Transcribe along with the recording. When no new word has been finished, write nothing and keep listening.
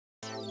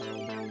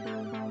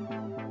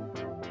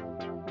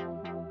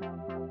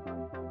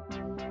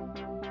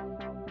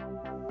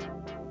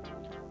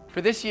For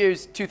this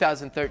year's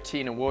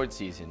 2013 award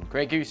season,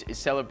 Grey Goose is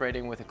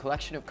celebrating with a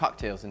collection of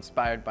cocktails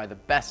inspired by the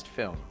best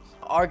films.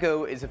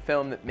 Argo is a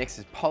film that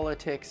mixes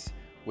politics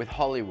with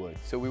Hollywood,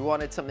 so we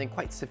wanted something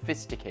quite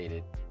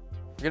sophisticated.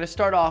 We're going to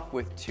start off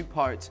with 2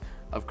 parts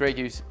of Grey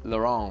Goose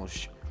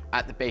L'Orange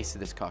at the base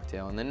of this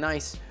cocktail, and the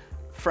nice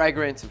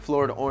fragrance of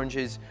Florida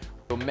oranges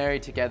will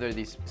marry together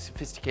these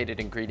sophisticated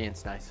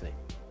ingredients nicely.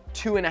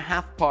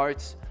 2.5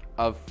 parts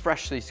of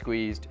freshly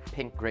squeezed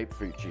pink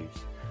grapefruit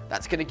juice.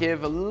 That's going to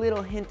give a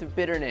little hint of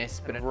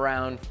bitterness, but a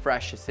round,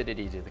 fresh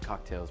acidity to the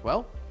cocktail as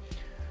well.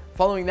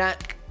 Following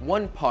that,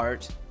 1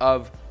 part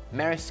of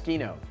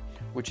Maraschino,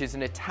 which is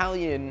an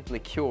Italian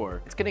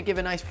liqueur. It's going to give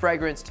a nice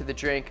fragrance to the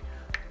drink,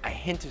 a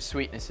hint of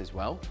sweetness as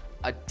well.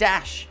 A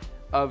dash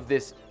of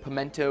this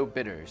Pimento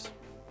bitters.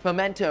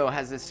 Pimento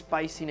has a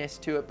spiciness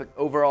to it, but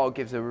overall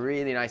gives a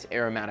really nice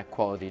aromatic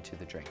quality to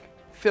the drink.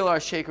 Fill our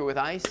shaker with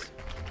ice.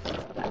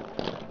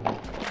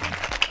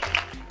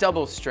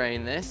 Double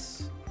strain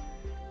this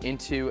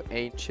into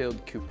a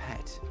chilled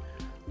coupette.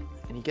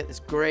 And you get this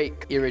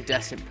great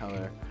iridescent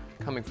color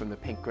coming from the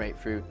pink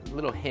grapefruit. A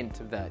little hint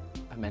of that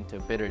Pimento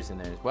bitters in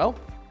there as well.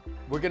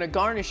 We're gonna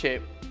garnish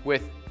it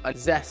with a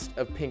zest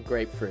of pink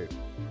grapefruit.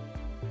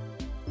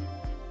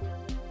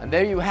 And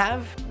there you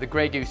have the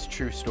Grey Goose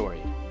true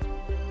story.